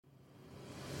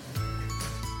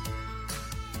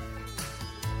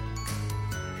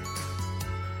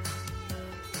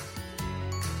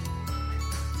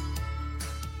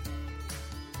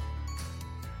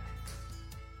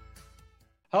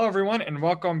Hello, everyone, and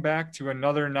welcome back to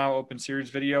another Now Open Series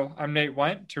video. I'm Nate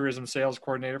Went, Tourism Sales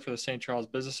Coordinator for the St. Charles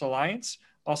Business Alliance.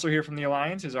 Also here from the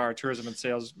Alliance is our Tourism and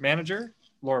Sales Manager,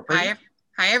 Laura Purdy.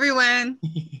 Hi, everyone.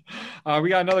 We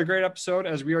got another great episode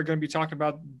as we are going to be talking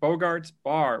about Bogart's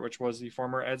Bar, which was the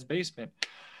former Ed's Basement.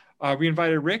 We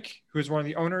invited Rick,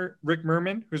 Rick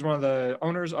Merman, who's one of the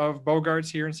owners of Bogart's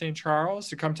here in St. Charles,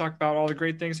 to come talk about all the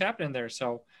great things happening there.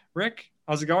 So, Rick,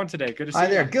 how's it going today? Good to see you. Hi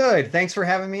there. Good. Thanks for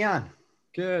having me on.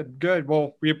 Good.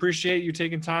 Well, we appreciate you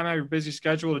taking time out of your busy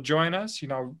schedule to join us.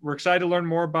 We're excited to learn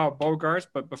more about Bogart's,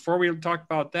 but before we talk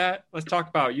about that, let's talk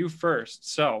about you first.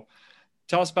 So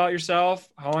tell us about yourself,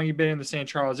 how long you've been in the St.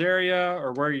 Charles area,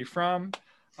 or where are you from?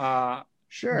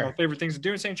 Sure. Favorite things to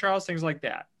do in St. Charles, things like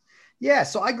that. Yeah.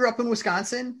 So I grew up in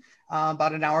Wisconsin,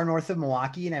 about an hour north of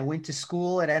Milwaukee, and I went to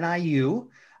school at NIU.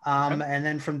 And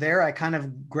then from there, I kind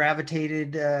of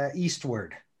gravitated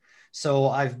eastward. So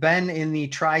I've been in the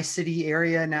Tri-City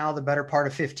area now the better part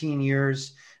of 15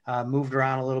 years, moved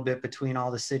around a little bit between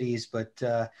all the cities, but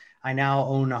I now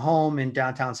own a home in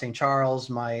downtown St. Charles.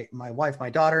 My wife, my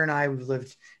daughter, and I, we've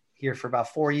lived here for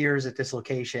about 4 years at this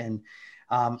location,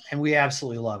 and we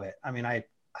absolutely love it. I mean,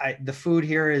 the food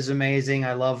here is amazing.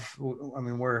 We love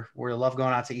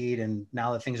going out to eat, and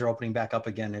now that things are opening back up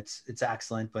again, it's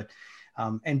excellent. But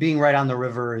and being right on the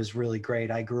river is really great.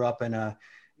 I grew up in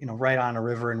right on a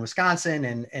river in Wisconsin,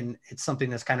 and it's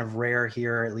something that's kind of rare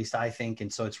here, at least I think.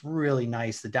 And so it's really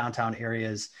nice. The downtown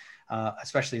areas,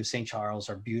 especially of St. Charles,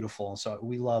 are beautiful. So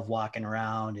we love walking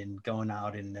around and going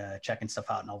out and checking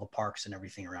stuff out in all the parks and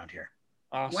everything around here.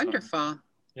 Awesome. Wonderful.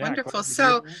 Yeah, wonderful.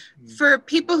 So for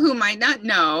people who might not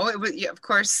know, of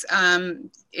course,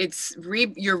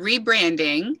 you're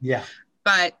rebranding. Yeah.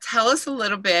 But tell us a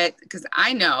little bit, because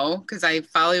I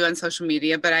follow you on social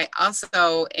media, but I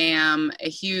also am a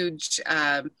huge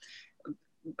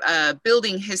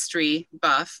building history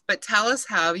buff. But tell us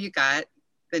how you got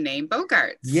the name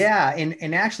Bogart's. Yeah,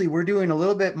 and actually we're doing a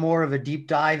little bit more of a deep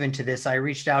dive into this. I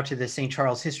reached out to the St.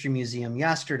 Charles History Museum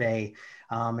yesterday,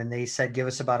 and they said, give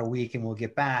us about a week and we'll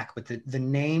get back. But the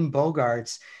name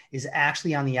Bogart's is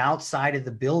actually on the outside of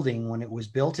the building when it was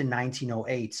built in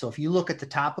 1908. So if you look at the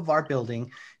top of our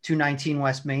building, 219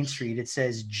 West Main Street, it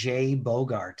says J.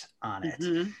 Bogart on it.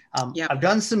 Mm-hmm. Yep. I've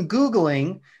done some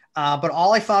Googling, but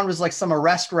all I found was like some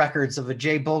arrest records of a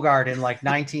J. Bogart in like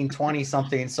 1920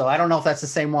 something. So I don't know if that's the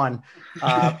same one,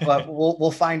 but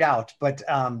we'll find out. But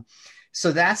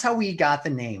so that's how we got the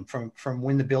name from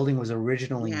when the building was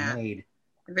originally made.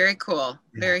 Very cool.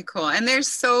 Very cool. And there's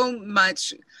so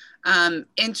much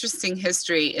interesting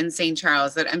history in St.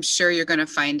 Charles that I'm sure you're going to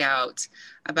find out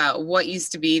about what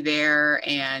used to be there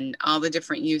and all the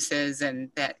different uses and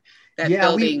that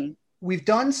building. We've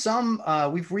done some,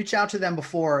 we've reached out to them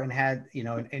before and had,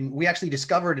 and we actually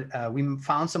discovered, we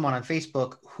found someone on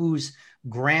Facebook whose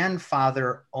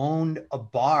grandfather owned a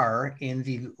bar in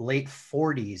the late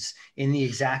 40s in the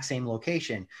exact same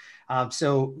location.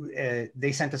 So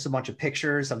they sent us a bunch of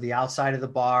pictures of the outside of the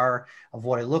bar, of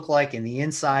what it looked like in the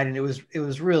inside. And it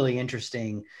was really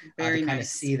interesting to kind of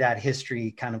see that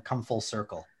history kind of come full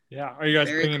circle. Yeah. Are you guys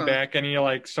bringing back any,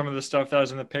 like some of the stuff that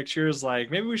was in the pictures?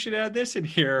 Like maybe we should add this in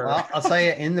here. Well, I'll tell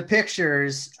you, in the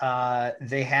pictures,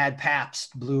 they had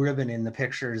Pabst Blue Ribbon in the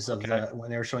pictures of when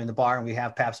they were showing the bar, and we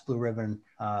have Pabst Blue Ribbon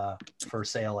for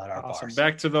sale at our bars.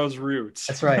 Back to those roots.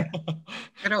 That's right.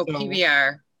 Good old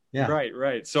PBR. Yeah.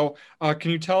 Right. So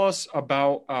can you tell us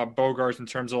about Bogart's in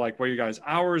terms of like what you guys'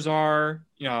 hours are?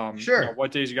 Sure.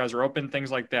 What days you guys are open,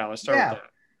 things like that. Let's start with that.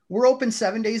 We're open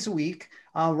 7 days a week.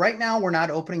 Right now, we're not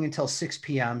opening until 6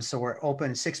 p.m. So we're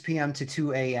open 6 p.m. to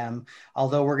 2 a.m.,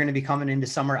 although we're going to be coming into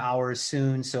summer hours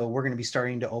soon. So we're going to be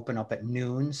starting to open up at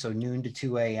noon. So noon to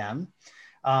 2 a.m.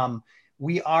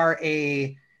 We are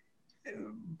a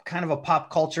kind of a pop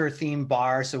culture themed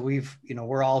bar. So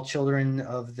we're all children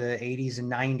of the 80s and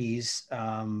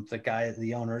 90s,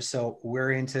 the owners. So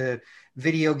we're into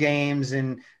video games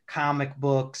and comic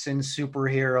books and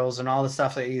superheroes and all the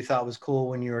stuff that you thought was cool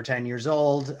when you were 10 years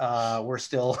old. We're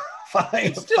still fine.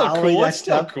 It's still cool. It's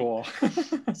still cool.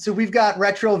 So we've got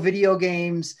retro video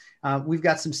games. We've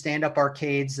got some stand-up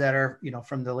arcades that are,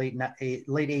 from the late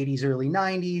 80s, early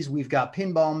 90s. We've got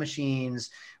pinball machines.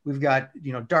 We've got,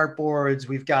 dartboards.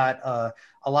 We've got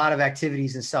a lot of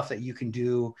activities and stuff that you can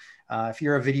do. If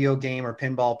you're a video game or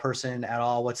pinball person at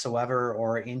all whatsoever,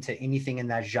 or into anything in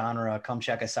that genre, come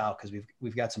check us out, because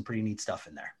we've got some pretty neat stuff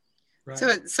in there. Right.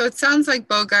 So it sounds like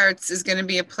Bogart's is going to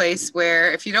be a place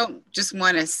where if you don't just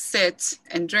want to sit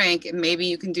and drink, maybe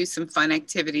you can do some fun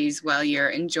activities while you're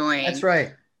enjoying. That's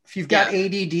right. If you've got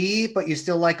ADD, but you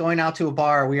still like going out to a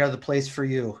bar, we are the place for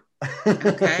you.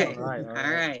 Okay. All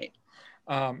right.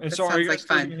 And That so are you sounds guys like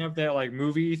still fun. gonna have that like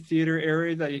movie theater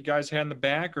area that you guys had in the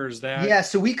back, or is that Yeah,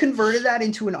 so we converted that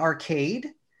into an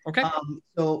arcade. okay?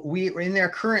 So we're in there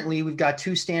currently. We've got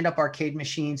 2 stand-up arcade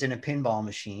machines and a pinball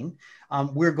machine.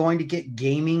 We're going to get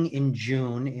gaming in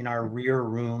June in our rear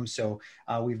room. So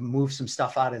we've moved some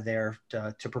stuff out of there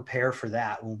to prepare for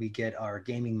that when we get our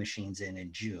gaming machines in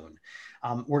June.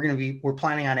 We're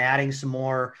planning on adding some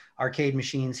more arcade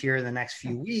machines here in the next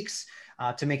few weeks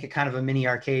to make it kind of a mini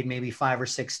arcade, maybe 5 or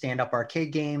 6 stand-up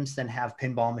arcade games, then have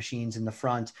pinball machines in the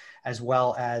front, as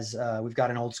well as we've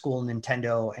got an old school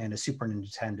Nintendo and a Super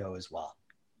Nintendo as well.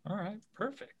 All right,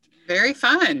 perfect. Very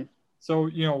fun.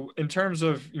 So, in terms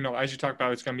of, as you talk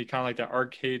about, it's going to be kind of like that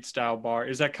arcade style bar.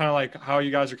 Is that kind of like how you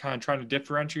guys are kind of trying to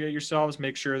differentiate yourselves,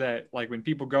 make sure that like when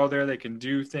people go there, they can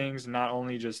do things and not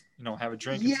only just, have a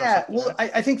drink? And Yeah, stuff like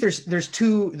that? I think there's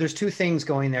two things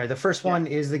going there. The first one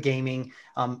is the gaming.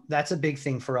 That's a big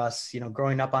thing for us.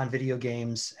 Growing up on video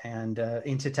games and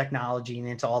into technology and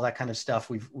into all that kind of stuff,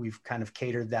 we've kind of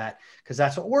catered that because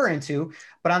that's what we're into.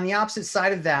 But on the opposite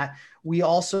side of that, we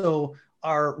also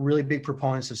are really big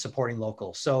proponents of supporting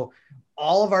local. So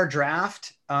all of our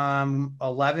draft,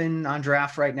 11 on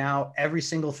draft right now, every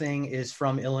single thing is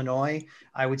from Illinois.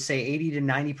 I would say 80 to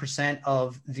 90%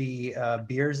 of the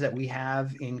beers that we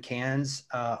have in cans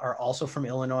are also from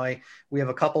Illinois. We have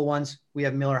a couple ones. We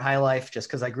have Miller High Life just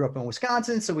because I grew up in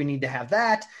Wisconsin, so we need to have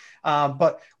that.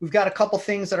 But we've got a couple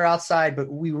things that are outside, but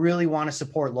we really want to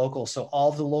support local. So all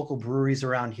of the local breweries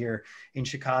around here in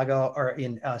Chicago or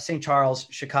in St. Charles,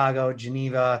 Chicago,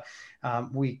 Geneva,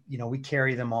 we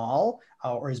carry them all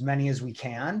or as many as we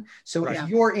can. So if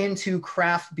you're into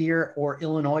craft beer or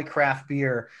Illinois craft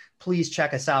beer, please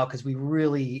check us out because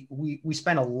we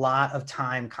spend a lot of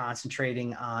time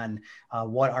concentrating on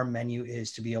what our menu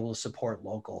is to be able to support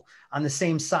local. On the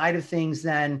same side of things,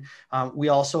 then we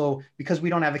also, because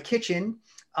we don't have a kitchen,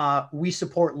 we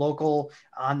support local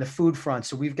on the food front.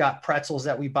 So we've got pretzels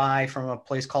that we buy from a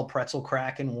place called Pretzel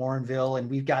Crack in Warrenville. And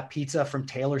we've got pizza from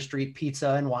Taylor Street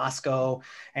Pizza in Wasco.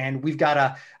 And we've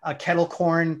got a kettle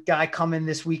corn guy coming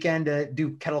this weekend to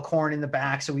do kettle corn in the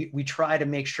back. So we try to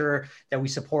make sure that we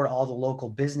support all the local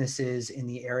businesses in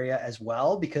the area as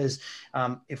well, because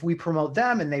if we promote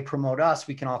them and they promote us,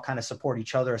 we can all kind of support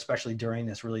each other, especially during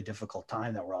this really difficult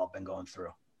time that we're all been going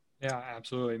through. Yeah,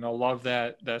 absolutely. No, love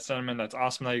that sentiment. That's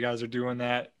awesome that you guys are doing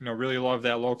that. Really love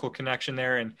that local connection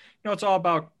there. And, it's all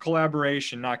about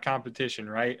collaboration, not competition,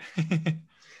 right?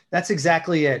 That's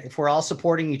exactly it. If we're all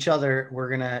supporting each other, we're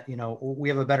going to, we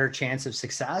have a better chance of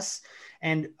success.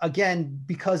 And again,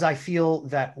 because I feel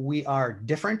that we are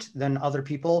different than other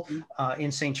people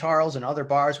in St. Charles and other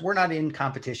bars, we're not in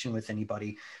competition with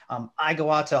anybody. I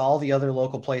go out to all the other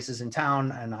local places in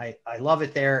town and I love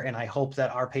it there. And I hope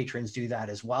that our patrons do that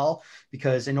as well,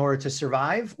 because in order to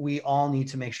survive, we all need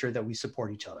to make sure that we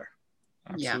support each other.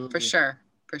 Absolutely. Yeah, for sure.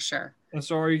 For sure. And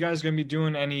so are you guys going to be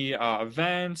doing any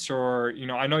events or,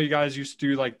 I know you guys used to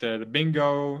do like the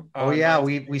bingo. Oh yeah,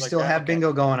 we still have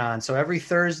bingo going on. So every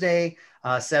Thursday,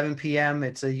 7 p.m.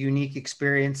 It's a unique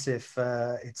experience. If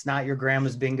it's not your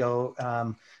grandma's bingo,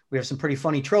 we have some pretty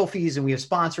funny trophies and we have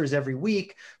sponsors every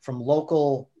week from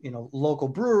local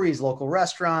breweries, local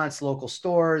restaurants, local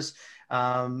stores.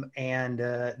 And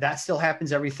that still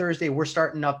happens every Thursday. We're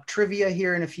starting up trivia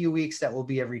here in a few weeks. That will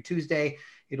be every Tuesday.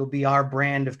 It'll be our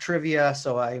brand of trivia.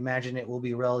 So I imagine it will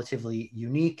be relatively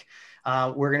unique.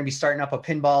 We're going to be starting up a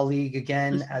pinball league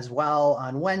again as well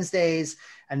on Wednesdays.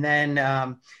 And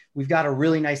then we've got a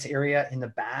really nice area in the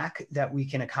back that we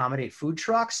can accommodate food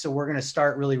trucks. So we're going to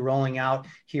start really rolling out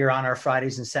here on our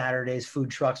Fridays and Saturdays food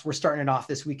trucks. We're starting it off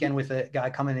this weekend with a guy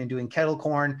coming in doing kettle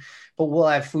corn, but we'll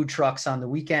have food trucks on the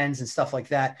weekends and stuff like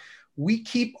that. We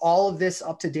keep all of this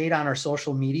up to date on our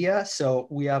social media. So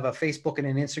we have a Facebook and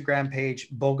an Instagram page.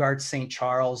 Bogart St.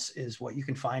 Charles is what you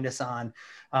can find us on.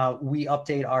 We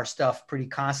update our stuff pretty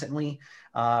constantly.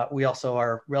 We also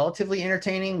are relatively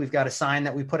entertaining. We've got a sign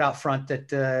that we put out front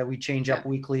that we change up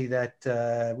weekly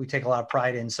that we take a lot of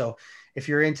pride in. So if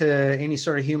you're into any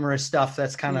sort of humorous stuff,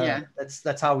 that's kind of,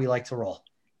 that's how we like to roll.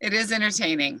 It is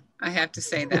entertaining. I have to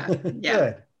say that. Yeah.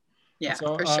 Good. Yeah,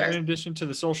 so, for sure. In addition to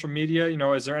the social media,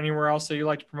 is there anywhere else that you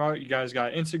like to promote? You guys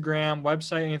got Instagram,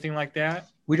 website, anything like that?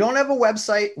 We don't have a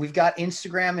website. We've got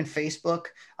Instagram and Facebook.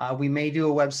 We may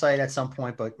do a website at some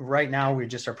point, but right now we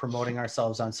just are promoting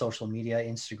ourselves on social media,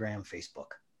 Instagram,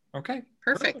 Facebook. Okay.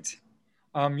 Perfect.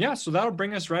 So that'll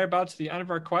bring us right about to the end of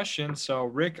our questions. So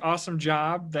Rick, awesome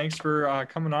job. Thanks for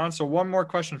coming on. So one more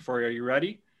question for you. Are you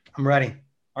ready? I'm ready.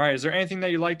 All right. Is there anything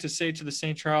that you'd like to say to the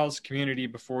St. Charles community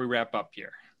before we wrap up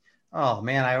here? Oh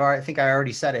man, I think I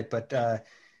already said it, but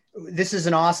this is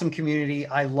an awesome community.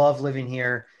 I love living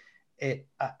here.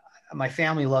 my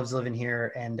family loves living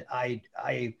here, and I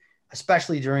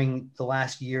especially during the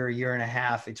last year and a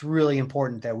half, it's really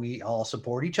important that we all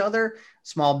support each other,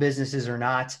 small businesses or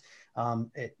not.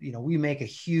 We make a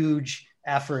huge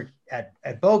effort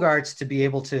at Bogarts to be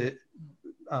able to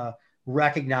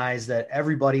recognize that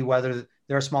everybody, whether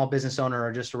they're a small business owner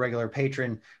or just a regular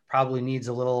patron, probably needs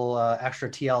a little extra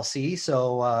TLC.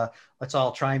 So let's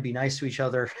all try and be nice to each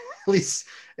other, at least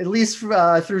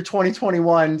through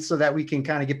 2021, so that we can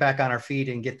kind of get back on our feet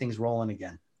and get things rolling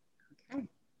again. Okay.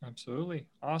 Absolutely.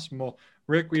 Awesome. Well,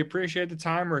 Rick, we appreciate the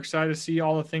time. We're excited to see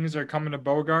all the things that are coming to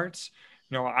Bogarts.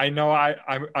 I know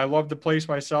I love the place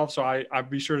myself, so I'll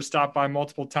be sure to stop by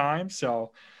multiple times.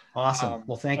 So awesome.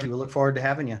 Well, thank you. We look forward to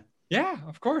having you. Yeah,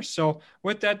 of course. So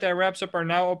with that wraps up our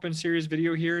Now Open series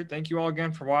video here. Thank you all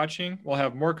again for watching. We'll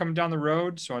have more coming down the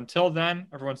road. So until then,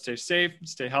 everyone stay safe,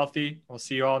 stay healthy. We'll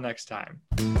see you all next time.